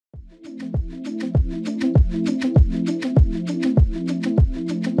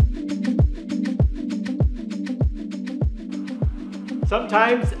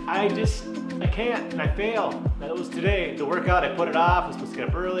Sometimes I can't and I fail. That was today. The workout, I put it off. I was supposed to get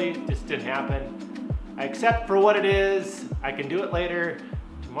up early. It just didn't happen. I accept for what it is. I can do it later.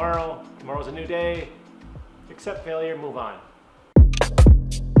 Tomorrow's a new day. Accept failure, move on.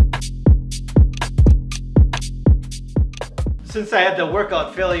 Since I had the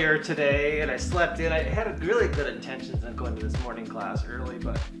workout failure today and I slept in, I had really good intentions on going to this morning class early,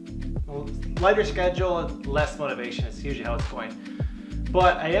 but lighter schedule, less motivation is usually how it's going.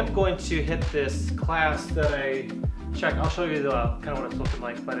 But I am going to hit this class that I checked. I'll show you the kind of what it's looking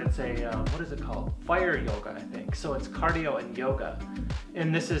like, but it's a, what is it called? Fire yoga, I think. So it's cardio and yoga.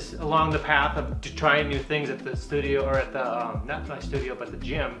 And this is along the path of trying new things at the studio, or at the, not my studio, but the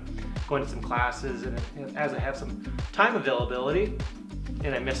gym, going to some classes. And as I have some time availability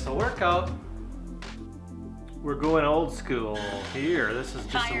and I missed the workout, we're going old school here. This is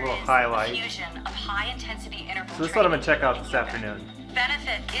just a little highlight. Of high intensity interval so this is what I'm gonna check out this afternoon.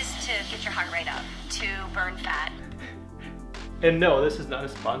 Benefit is to get your heart rate up, to burn fat. And no, this is not a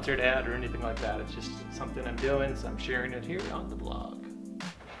sponsored ad or anything like that. It's just something I'm doing, so I'm sharing it here on the blog.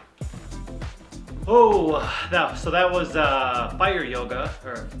 Oh, so that was fire yoga,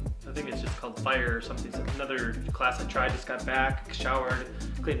 or I think it's just called fire or something. So another class I tried, just got back, showered,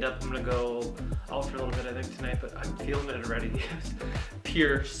 cleaned up. I'm gonna go out for a little bit, I think, tonight, but I'm feeling it already.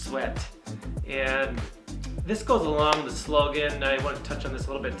 Pure sweat. And this goes along the slogan. I want to touch on this a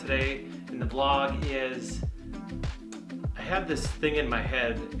little bit today in the blog. Is I have this thing in my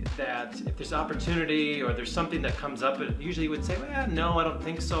head that if there's opportunity or there's something that comes up, it usually would say, well, no, I don't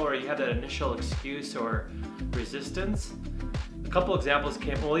think so, or you have that initial excuse or resistance. A couple examples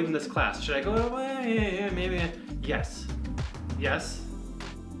came, well, even this class. Should I go? Well, yeah, maybe. Yes. Yes.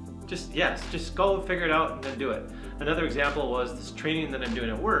 Just yes. Just go figure it out and then do it. Another example was this training that I'm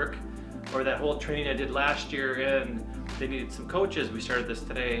doing at work, or that whole training I did last year, and they needed some coaches. We started this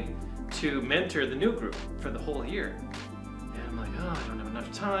today to mentor the new group for the whole year. And I'm like, oh, I don't have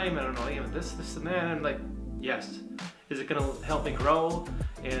enough time. I don't know, you know, this and that. I'm like, yes. Is it gonna help me grow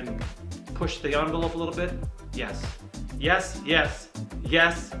and push the envelope a little bit? Yes. Yes, yes,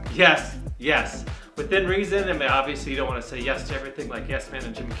 yes, yes, yes. Within reason. I mean, obviously you don't want to say yes to everything, like Yes Man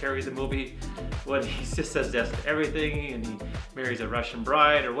in Jim Carrey the movie, when he just says yes to everything and he marries a Russian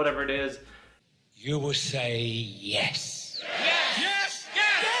bride or whatever it is. You will say yes. Yes! Yes!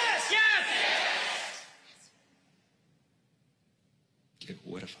 Yes! Yes! Yes!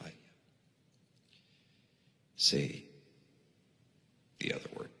 What if I say the other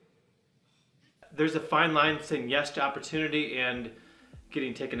word? There's a fine line saying yes to opportunity and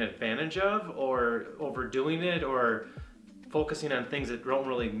getting taken advantage of, or overdoing it, or focusing on things that don't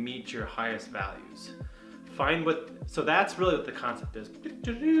really meet your highest values. So that's really what the concept is.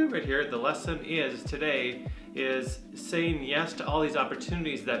 Right here, the lesson is today is saying yes to all these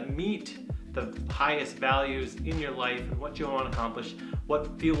opportunities that meet the highest values in your life and what you want to accomplish,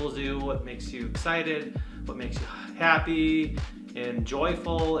 what fuels you, what makes you excited, what makes you happy and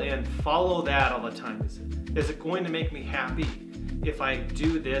joyful, and follow that all the time. Is it going to make me happy if I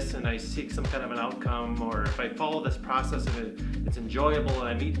do this and I seek some kind of an outcome, or if I follow this process and it's enjoyable and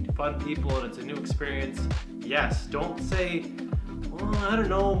I meet fun people and it's a new experience? Yes. Don't say, well, I don't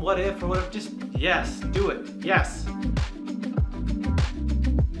know, what if or whatever. Just yes, do it. Yes.